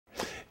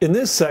In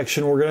this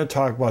section, we're going to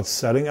talk about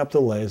setting up the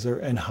laser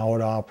and how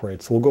it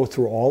operates. We'll go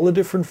through all the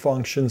different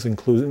functions,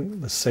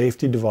 including the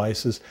safety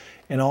devices,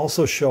 and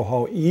also show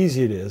how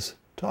easy it is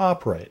to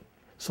operate.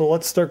 So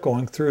let's start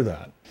going through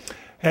that.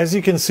 As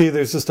you can see,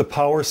 there's just a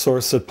power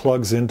source that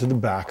plugs into the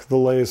back of the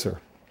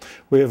laser.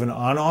 We have an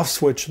on-off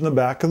switch in the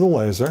back of the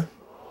laser.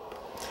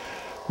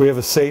 We have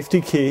a safety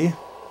key,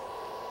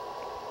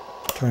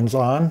 turns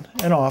on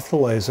and off the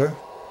laser.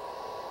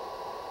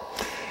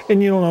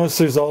 And you'll notice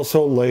there's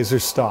also a laser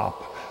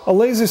stop. A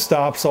laser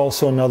stop is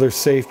also another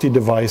safety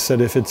device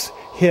that if it's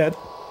hit,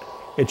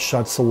 it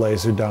shuts the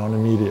laser down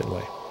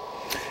immediately.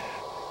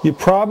 You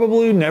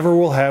probably never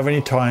will have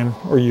any time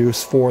or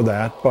use for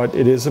that, but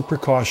it is a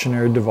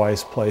precautionary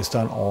device placed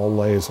on all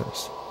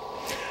lasers.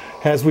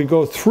 As we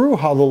go through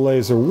how the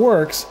laser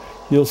works,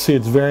 you'll see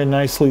it's very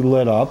nicely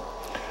lit up.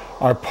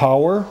 Our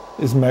power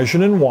is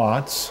measured in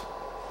watts,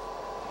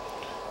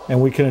 and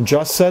we can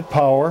adjust that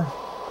power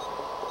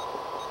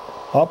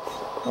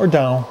up or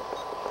down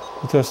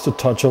with just a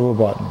touch of a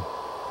button.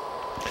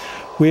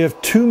 We have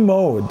two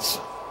modes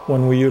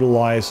when we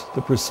utilize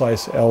the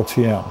Precise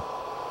LTM.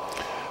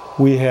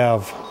 We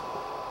have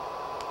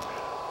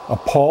a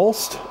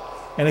pulsed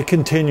and a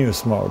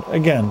continuous mode,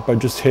 again by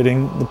just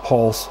hitting the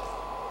pulse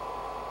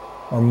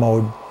or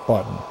mode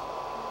button.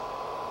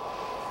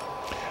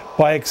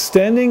 By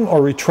extending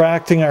or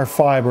retracting our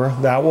fiber,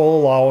 that will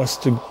allow us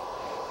to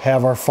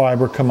have our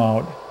fiber come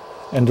out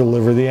and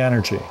deliver the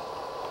energy.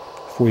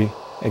 If we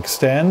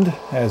extend,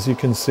 as you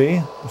can see,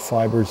 the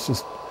fiber is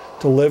just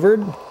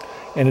delivered,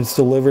 and it's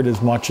delivered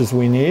as much as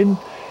we need.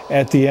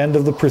 At the end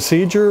of the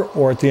procedure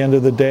or at the end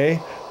of the day,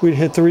 we'd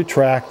hit the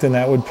retract and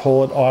that would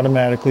pull it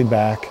automatically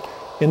back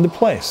into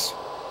place.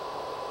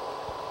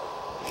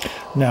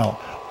 Now,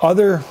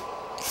 other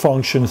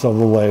functions of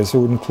the laser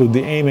would include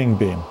the aiming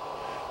beam.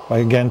 By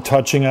again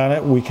touching on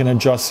it, we can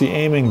adjust the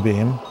aiming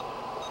beam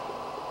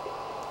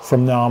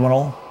from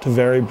nominal to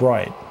very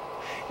bright.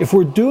 If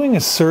we're doing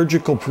a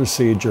surgical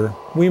procedure,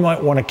 we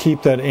might want to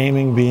keep that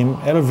aiming beam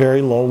at a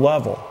very low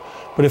level.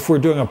 But if we're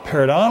doing a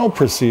periodontal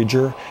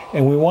procedure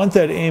and we want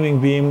that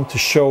aiming beam to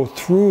show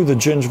through the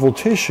gingival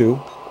tissue,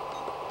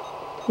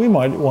 we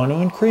might want to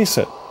increase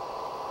it.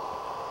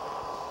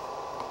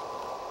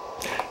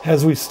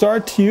 As we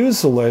start to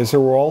use the laser,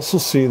 we'll also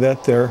see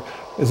that there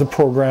is a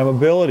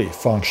programmability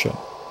function.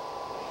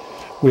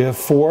 We have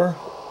 4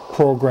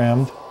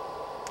 programmed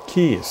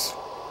keys.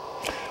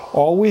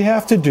 All we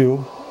have to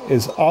do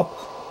is up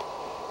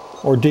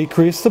or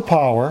decrease the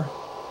power,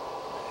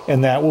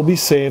 and that will be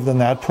saved in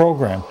that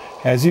program.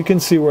 As you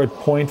can see, we're at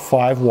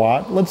 0.5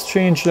 watt. Let's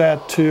change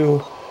that to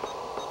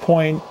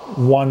 0.1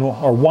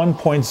 or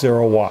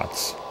 1.0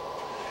 watts.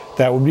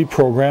 That would be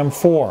program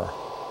 4.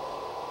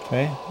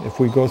 Okay? If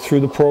we go through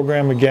the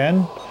program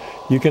again,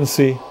 you can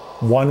see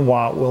 1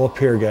 watt will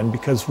appear again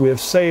because we have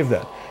saved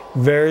that.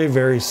 Very,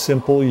 very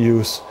simple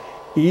use,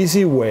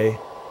 easy way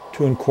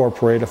to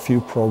incorporate a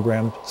few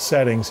programmed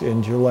settings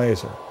into your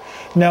laser.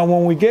 Now,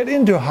 when we get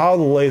into how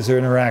the laser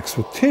interacts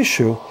with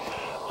tissue,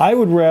 I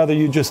would rather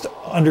you just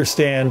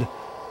understand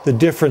the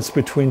difference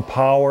between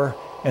power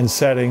and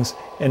settings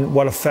and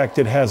what effect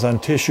it has on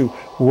tissue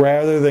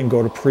rather than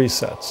go to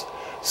presets.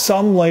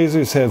 Some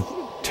lasers have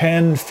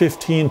 10,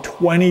 15,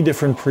 20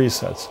 different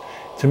presets.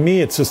 To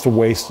me, it's just a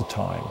waste of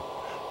time.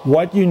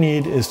 What you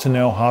need is to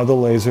know how the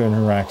laser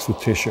interacts with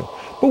tissue.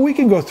 But we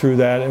can go through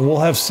that, and we'll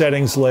have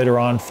settings later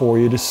on for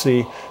you to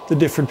see the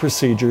different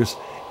procedures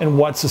and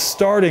what's a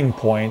starting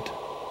point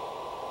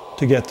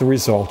to get the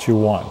result you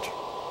want.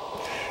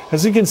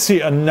 As you can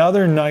see,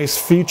 another nice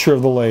feature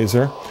of the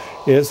laser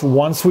is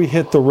once we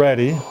hit the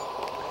ready,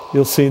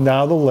 you'll see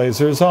now the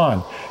laser is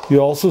on. You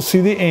also see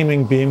the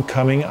aiming beam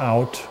coming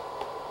out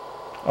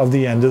of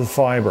the end of the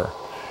fiber.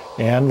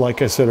 And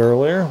like I said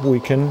earlier, we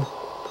can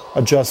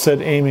adjust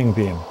that aiming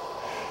beam.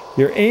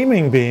 Your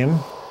aiming beam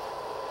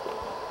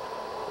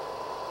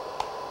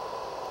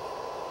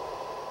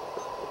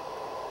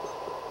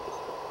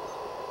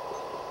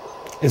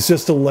is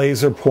just a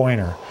laser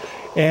pointer,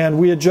 and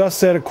we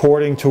adjust that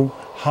according to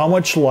how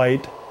much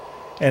light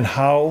and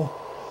how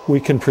we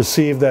can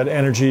perceive that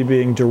energy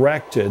being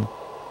directed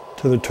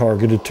to the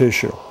targeted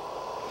tissue.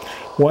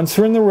 Once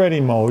we're in the ready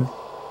mode,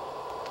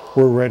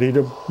 we're ready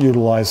to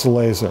utilize the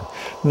laser.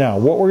 Now,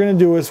 what we're going to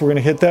do is we're going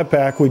to hit that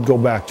back. We'd go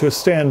back to a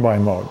standby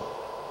mode.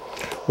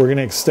 We're going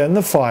to extend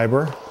the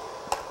fiber,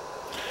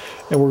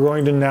 and we're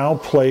going to now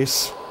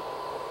place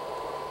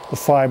the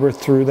fiber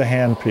through the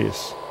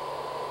handpiece.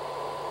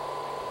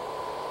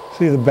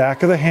 See, the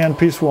back of the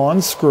handpiece will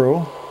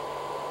unscrew.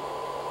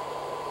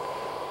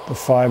 The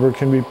fiber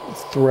can be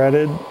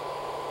threaded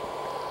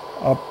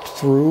up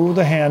through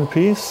the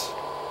handpiece.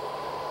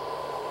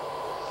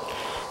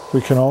 We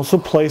can also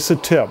place a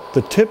tip.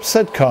 The tips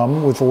that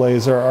come with the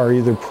laser are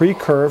either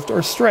pre-curved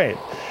or straight,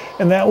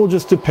 and that will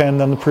just depend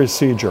on the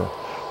procedure.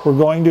 We're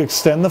going to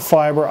extend the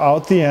fiber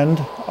out the end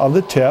of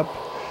the tip,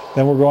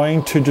 then we're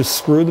going to just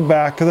screw the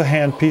back of the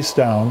handpiece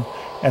down,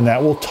 and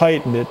that will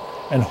tighten it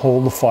and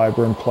hold the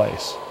fiber in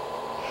place.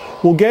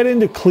 We'll get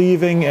into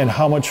cleaving and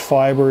how much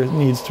fiber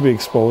needs to be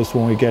exposed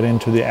when we get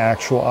into the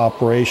actual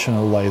operation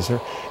of the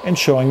laser and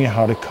showing you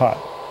how to cut.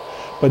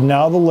 But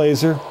now the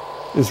laser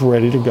is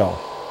ready to go.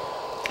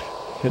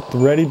 Hit the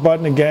ready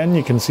button again,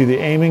 you can see the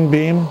aiming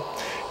beam.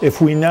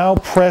 If we now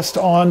pressed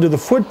onto the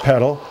foot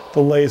pedal,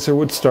 the laser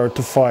would start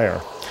to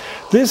fire.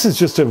 This is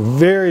just a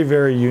very,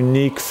 very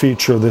unique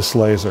feature of this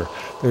laser.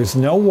 There's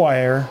no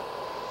wire,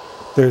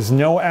 there's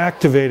no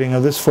activating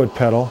of this foot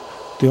pedal.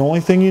 The only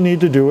thing you need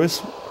to do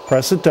is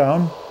press it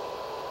down.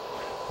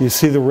 You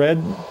see the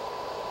red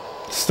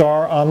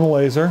star on the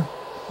laser,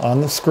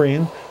 on the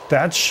screen.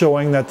 That's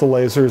showing that the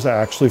laser is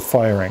actually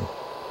firing.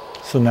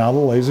 So now the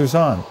laser's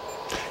on.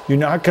 You're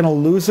not going to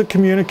lose the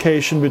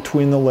communication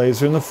between the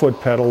laser and the foot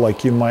pedal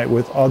like you might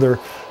with other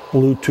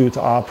Bluetooth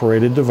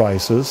operated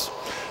devices.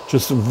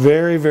 Just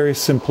very, very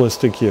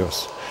simplistic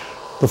use.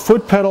 The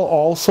foot pedal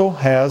also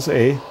has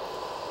a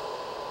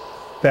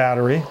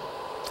battery.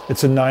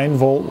 It's a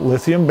 9-volt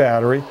lithium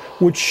battery,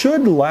 which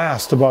should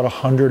last about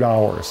 100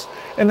 hours.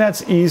 And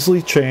that's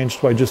easily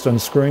changed by just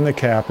unscrewing the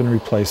cap and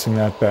replacing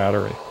that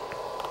battery.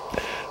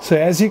 So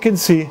as you can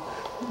see,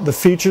 the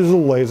features of the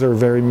laser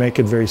make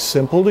it very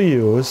simple to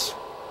use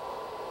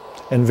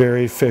and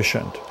very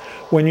efficient.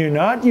 When you're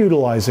not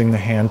utilizing the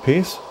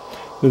handpiece,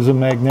 there's a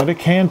magnetic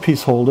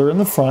handpiece holder in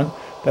the front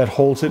that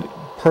holds it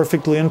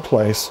perfectly in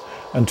place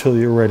until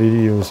you're ready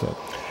to use it.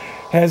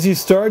 As you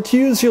start to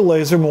use your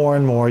laser more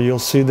and more, you'll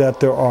see that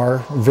there are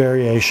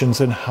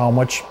variations in how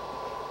much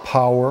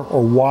power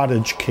or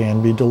wattage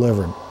can be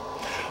delivered.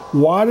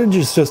 Wattage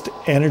is just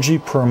energy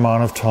per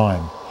amount of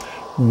time.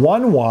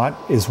 1 watt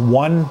is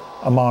 1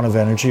 amount of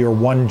energy, or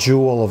 1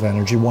 joule of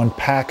energy, 1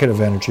 packet of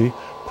energy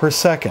per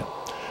second.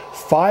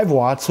 5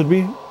 watts would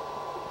be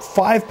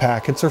 5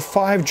 packets or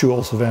 5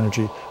 joules of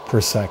energy per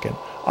second.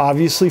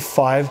 Obviously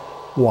 5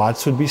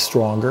 watts would be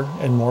stronger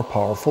and more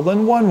powerful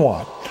than 1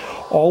 watt.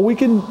 All we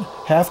can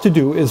have to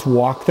do is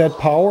walk that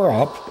power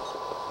up,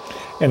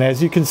 and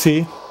as you can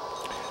see,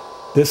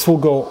 this will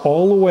go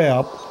all the way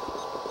up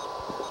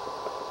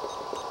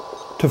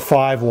to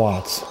 5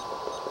 watts.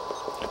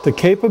 The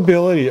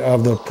capability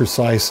of the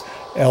Precise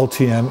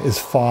LTM is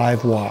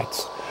 5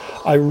 watts.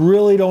 I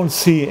really don't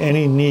see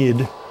any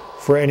need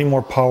for any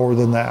more power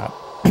than that.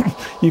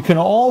 You can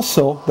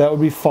also, that would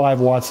be 5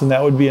 watts, and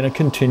that would be in a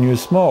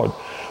continuous mode.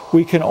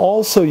 We can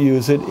also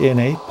use it in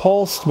a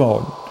pulsed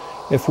mode.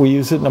 If we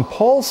use it in a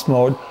pulse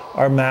mode,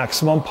 our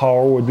maximum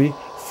power would be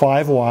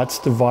 5 watts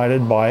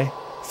divided by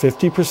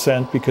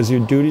 50%, because your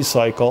duty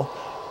cycle,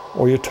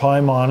 or your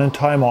time on and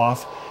time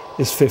off,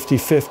 is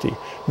 50-50.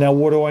 Now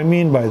what do I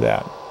mean by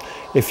that?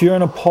 If you're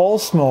in a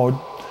pulse mode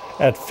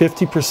at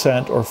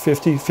 50% or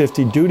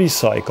 50-50 duty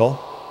cycle,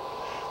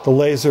 the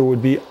laser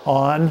would be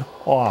on,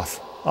 off,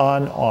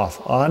 on,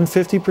 off, on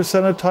 50%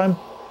 of the time,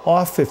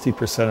 off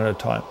 50% of the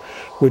time,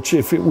 which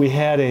if we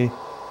had a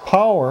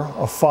power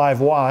of 5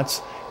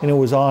 watts and it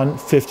was on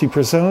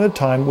 50% of the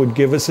time, would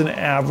give us an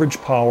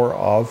average power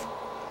of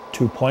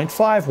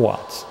 2.5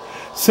 watts.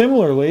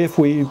 Similarly, if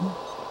we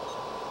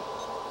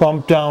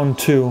bump down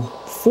to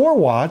 4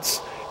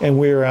 watts and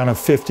we're on a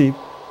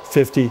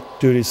 50-50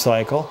 duty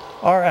cycle,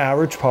 our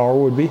average power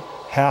would be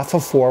half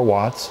of 4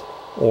 watts,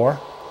 or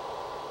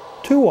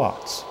 2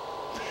 watts.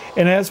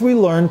 And as we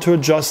learn to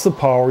adjust the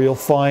power, you'll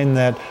find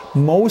that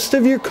most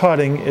of your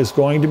cutting is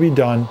going to be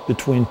done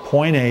between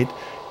 0.8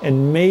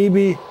 and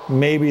maybe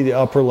the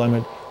upper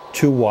limit,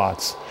 2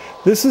 watts.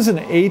 This is an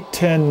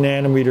 810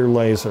 nanometer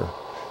laser.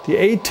 The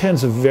 810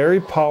 is a very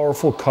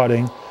powerful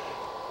cutting,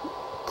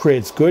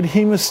 creates good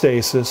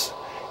hemostasis,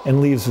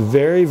 and leaves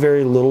very,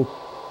 very little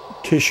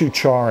tissue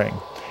charring.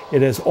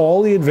 It has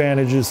all the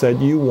advantages that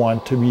you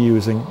want to be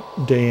using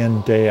day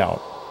in, day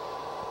out.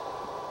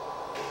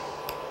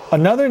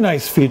 Another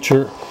nice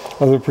feature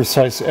of the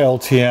Precise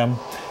LTM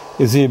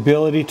is the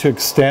ability to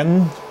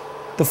extend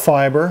the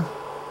fiber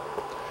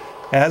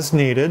as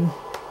needed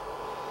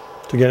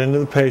to get into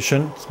the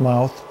patient's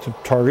mouth to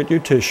target your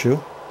tissue.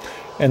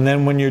 And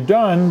then when you're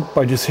done,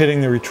 by just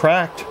hitting the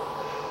retract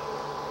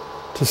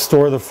to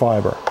store the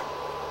fiber.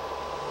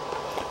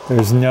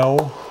 There's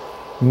no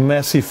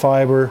messy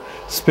fiber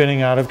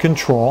spinning out of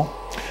control.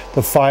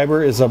 The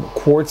fiber is a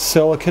quartz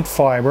silicate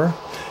fiber.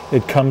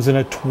 It comes in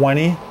a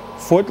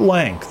 20-foot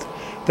length.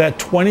 That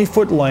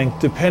 20-foot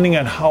length, depending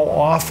on how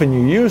often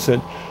you use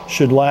it,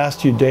 should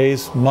last you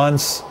days,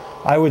 months,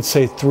 I would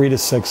say 3 to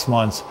 6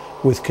 months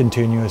with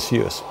continuous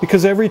use.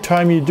 Because every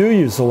time you do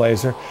use the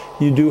laser,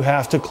 you do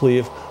have to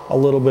cleave a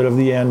little bit of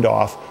the end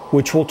off,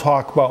 which we'll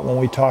talk about when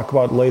we talk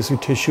about laser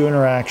tissue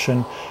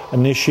interaction,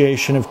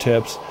 initiation of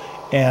tips,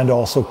 and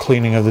also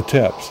cleaning of the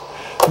tips.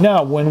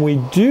 Now, when we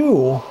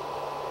do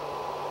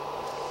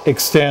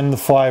extend the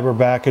fiber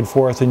back and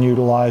forth and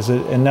utilize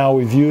it, and now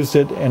we've used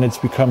it and it's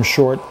become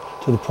short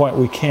to the point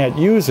we can't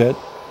use it,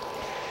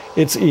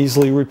 it's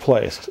easily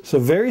replaced. So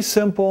very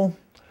simple,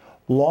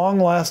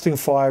 long-lasting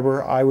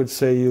fiber. I would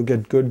say you'll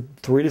get good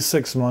 3 to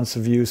 6 months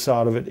of use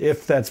out of it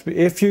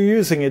if you're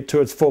using it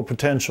to its full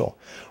potential.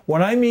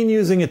 When I mean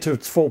using it to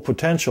its full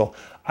potential,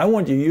 I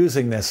want you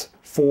using this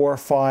 4,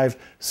 5,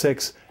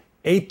 6,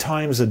 8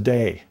 times a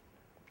day.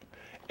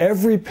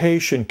 Every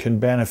patient can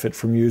benefit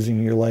from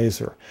using your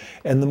laser.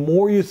 And the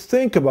more you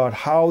think about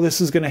how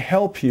this is going to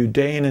help you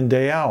day in and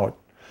day out,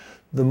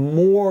 the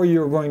more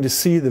you're going to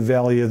see the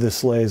value of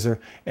this laser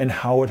and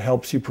how it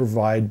helps you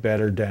provide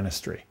better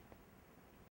dentistry.